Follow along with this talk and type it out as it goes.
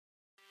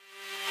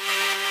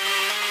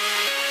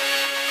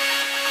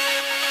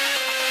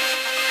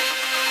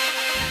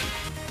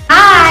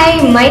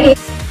my name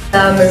is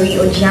Marie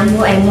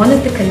Ojiambo. I'm one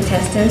of the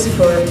contestants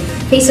for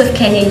Face of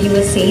Kenya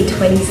USA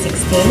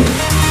 2016.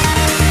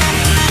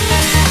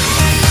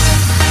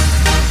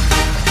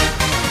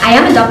 I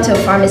am a doctor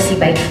of pharmacy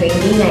by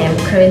training. I am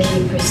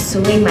currently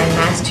pursuing my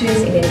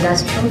master's in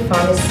industrial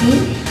pharmacy,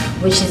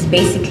 which is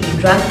basically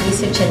drug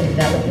research and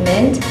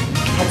development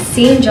at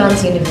St.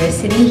 John's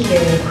University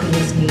here in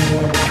Queens, New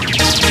York.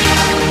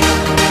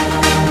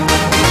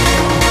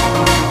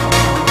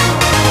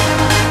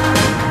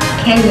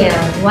 Kenya,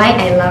 why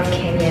I love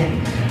Kenya.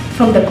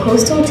 From the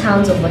coastal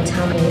towns of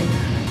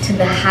Watamu to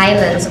the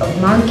highlands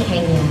of Mount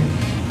Kenya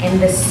and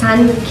the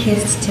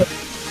sun-kissed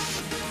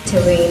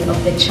terrain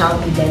of the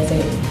Chalky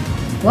Desert.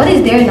 What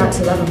is there not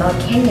to love about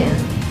Kenya?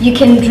 You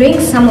can drink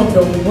some of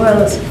the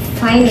world's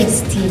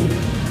finest tea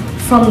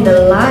from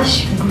the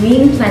lush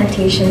green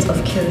plantations of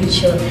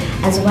Kericho,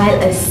 as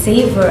well as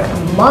savor a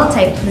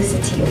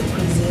multiplicity of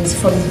cuisines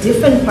from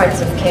different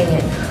parts of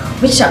Kenya,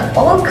 which are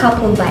all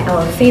coupled by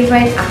our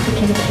favorite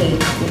African cake,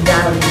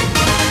 ugali.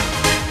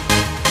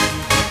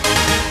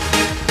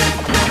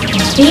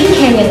 Being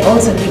Kenyan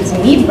also gives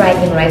me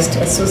bragging rights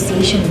to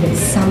association with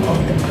some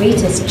of the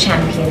greatest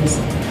champions,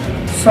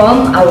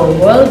 from our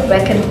world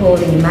record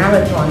holding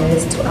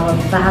marathoners to our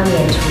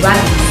valiant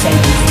rugby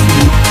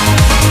sevens.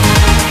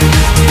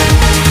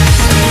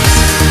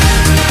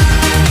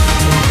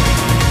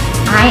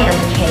 I am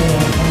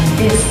Kenyan, and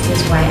this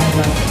is why I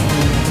love Kenya.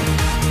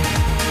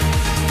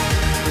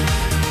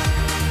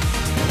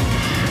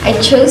 I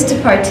chose to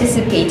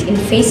participate in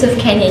Face of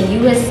Kenya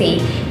USA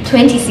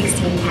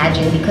 2016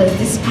 pageant because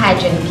this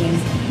pageant gives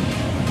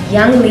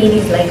young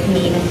ladies like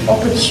me an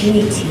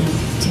opportunity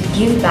to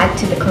give back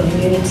to the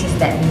communities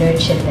that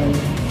nurture them.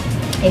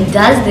 It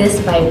does this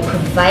by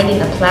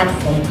providing a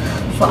platform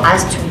for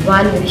us to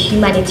run with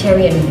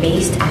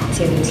humanitarian-based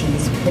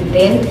activities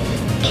within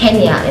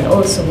Kenya and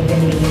also within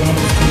the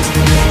United States of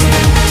America.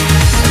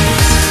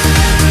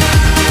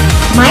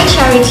 My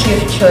charity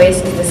of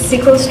choice is the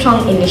Sickle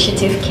Strong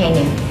Initiative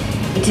Kenya.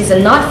 It is a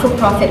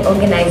not-for-profit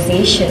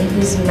organization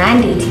whose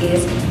mandate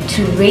is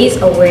to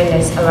raise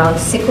awareness around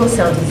sickle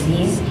cell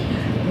disease,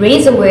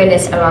 raise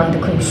awareness around the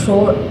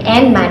control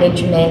and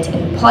management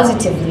and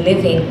positive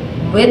living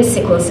with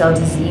sickle cell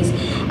disease,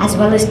 as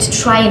well as to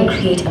try and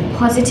create a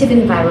positive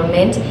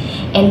environment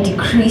and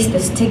decrease the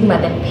stigma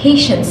that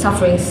patients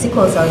suffering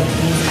sickle cell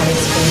disease are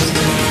exposed to.